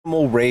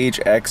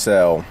Rage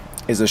XL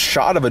is a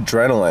shot of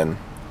adrenaline,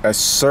 a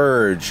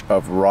surge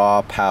of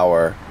raw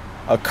power,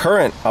 a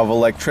current of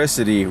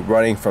electricity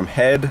running from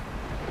head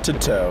to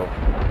toe.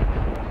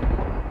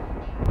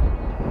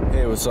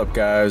 Hey, what's up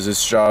guys,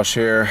 it's Josh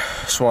here.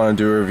 Just want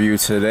to do a review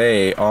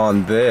today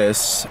on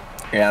this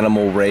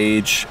Animal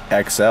Rage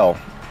XL.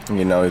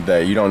 You know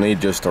that you don't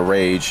need just a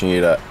Rage, you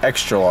need an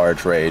extra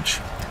large Rage.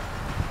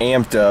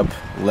 Amped up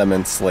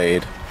lemon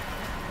Slade.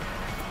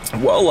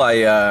 Well,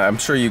 I'm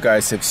sure you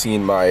guys have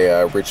seen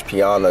my Rich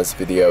Pianas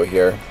video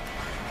here,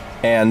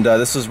 and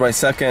this was my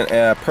second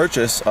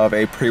purchase of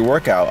a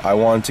pre-workout. I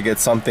wanted to get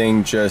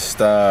something just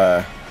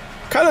kind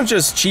of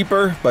just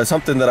cheaper, but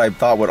something that I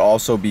thought would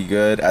also be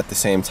good at the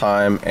same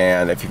time.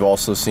 And if you've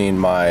also seen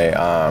my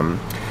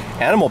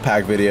animal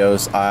pack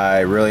videos, I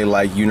really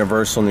like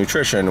Universal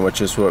Nutrition,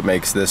 which is what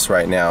makes this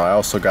right now. I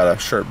also got a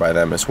shirt by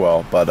them as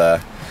well,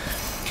 but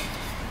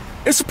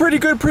it's a pretty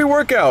good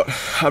pre-workout,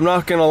 I'm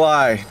not gonna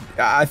lie.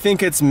 I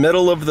think it's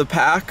middle of the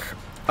pack.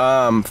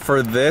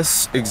 For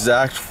this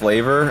exact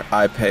flavor,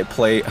 I paid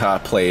like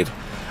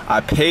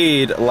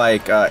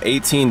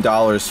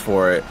 $18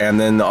 for it, and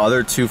then the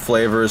other two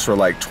flavors were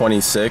like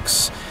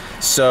 $26.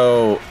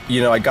 So,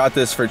 you know, I got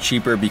this for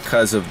cheaper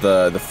because of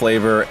the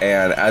flavor,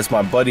 and as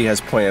my buddy has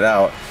pointed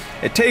out,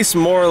 it tastes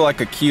more like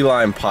a key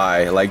lime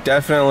pie. Like,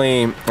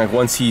 definitely, like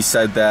once he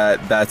said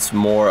that, that's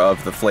more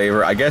of the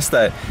flavor. I guess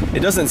that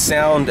it doesn't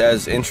sound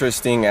as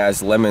interesting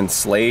as lemon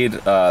Slade.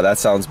 That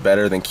sounds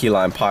better than key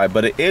lime pie,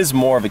 but it is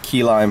more of a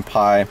key lime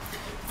pie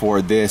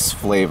for this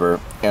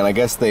flavor. And I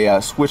guess they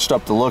switched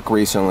up the look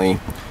recently,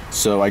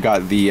 so I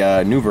got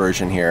the new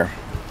version here.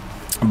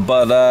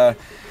 But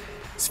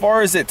as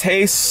far as it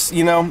tastes,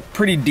 you know,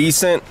 pretty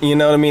decent, you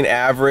know what I mean,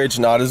 average,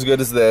 not as good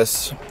as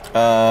this.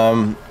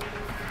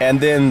 And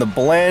then the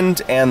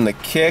blend and the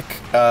kick,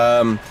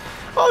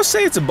 I'll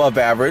say it's above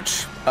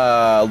average,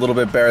 a little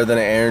bit better than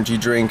an energy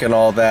drink and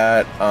all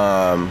that,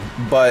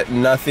 but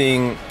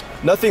nothing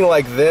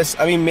like this.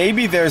 I mean,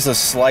 maybe there's a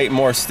slight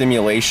more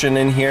stimulation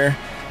in here,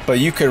 but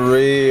you could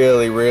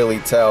really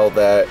tell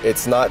that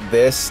it's not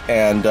this,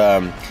 and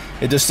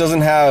it just doesn't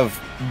have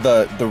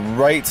the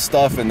right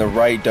stuff in the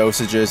right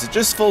dosages. It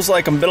just feels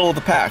like a middle of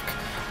the pack,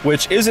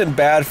 which isn't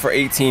bad for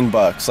 18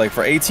 bucks. Like,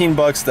 for 18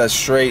 bucks, that's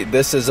straight.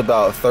 This is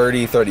about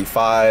 30,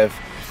 35.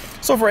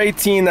 So for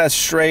 18, that's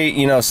straight,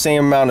 you know,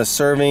 same amount of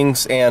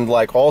servings. And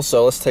like,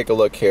 also, let's take a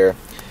look here.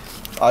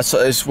 So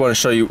I just want to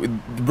show you,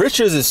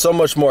 Rich's is so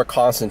much more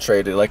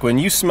concentrated. Like, when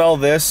you smell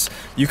this,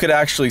 you could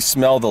actually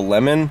smell the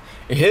lemon.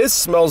 His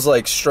smells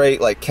like straight,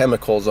 like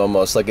chemicals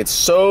almost. Like, it's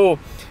so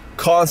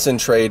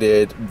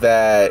concentrated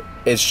that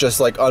it's just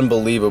like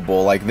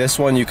unbelievable. Like, this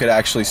one, you could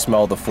actually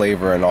smell the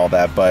flavor and all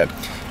that. But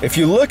if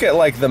you look at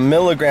like the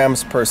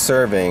milligrams per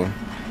serving,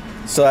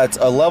 so that's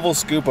a level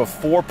scoop of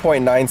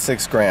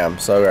 4.96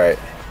 grams. All right,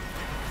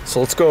 so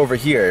let's go over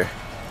here.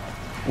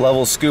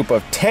 Level scoop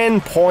of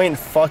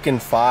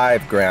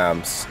 10.5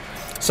 grams.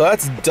 So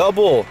that's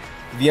double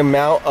the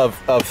amount of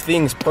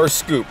things per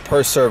scoop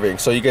per serving.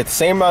 So you get the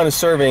same amount of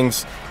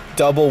servings,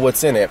 double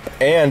what's in it.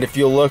 And if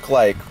you look,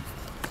 like,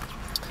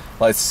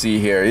 let's see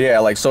here, yeah,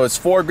 like, so it's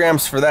 4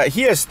 grams for that.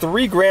 He has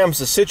 3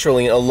 grams of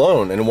citrulline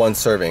alone in one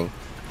serving.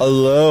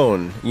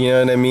 Alone, you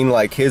know what I mean?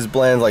 Like, his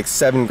blend, like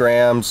 7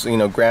 grams, you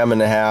know, gram and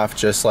a half,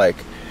 just like,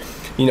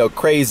 you know,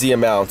 crazy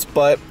amounts.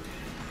 But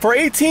for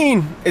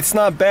 18, it's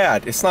not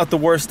bad. It's not the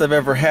worst I've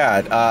ever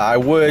had. I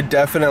would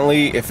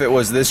definitely, if it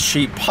was this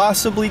cheap,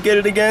 possibly get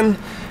it again.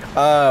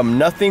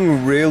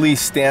 Nothing really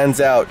stands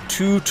out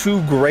too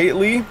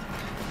greatly.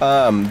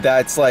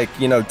 That's like,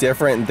 you know,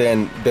 different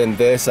than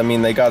this. I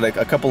mean, they got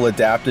a couple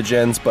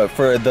adaptogens, but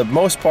for the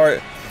most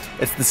part,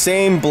 it's the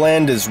same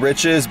blend as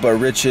Rich's, but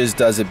Rich's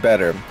does it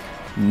better.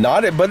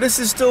 But this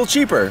is still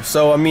cheaper.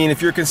 So I mean,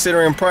 if you're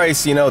considering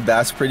price, you know,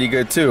 that's pretty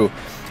good too.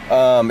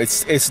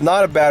 It's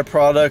not a bad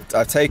product.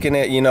 I've taken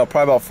it, you know,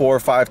 probably about 4 or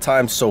 5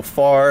 times so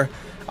far.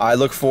 I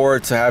look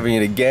forward to having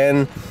it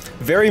again.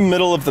 Very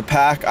middle of the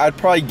pack. I'd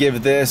probably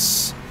give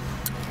this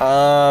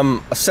a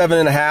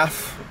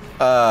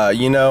 7.5.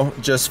 You know,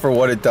 just for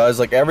what it does.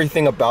 Like,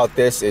 everything about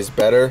this is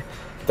better.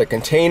 The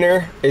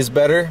container is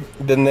better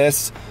than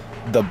this.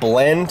 The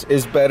blend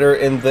is better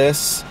in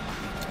this.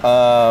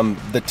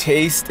 The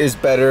taste is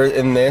better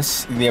in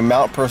this. The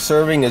amount per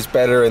serving is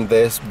better in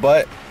this.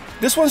 But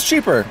this one's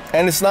cheaper,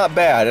 and it's not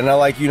bad. And I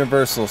like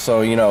Universal,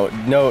 so, you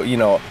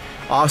know,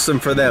 awesome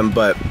for them.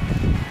 But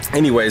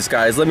anyways,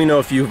 guys, let me know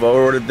if you've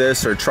ordered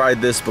this or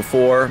tried this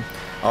before.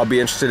 I'll be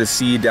interested to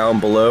see down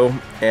below.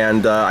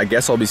 And I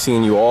guess I'll be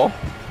seeing you all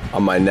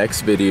on my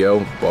next video.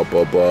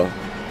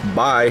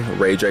 Bye,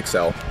 Rage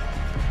XL.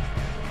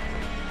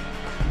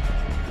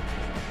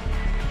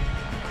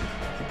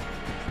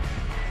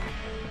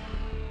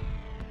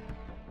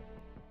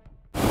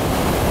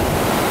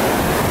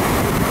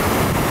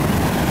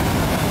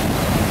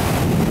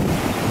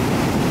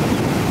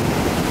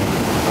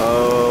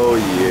 Oh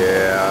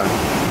yeah,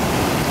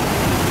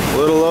 a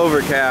little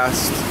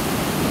overcast,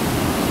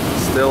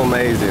 still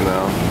amazing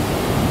though.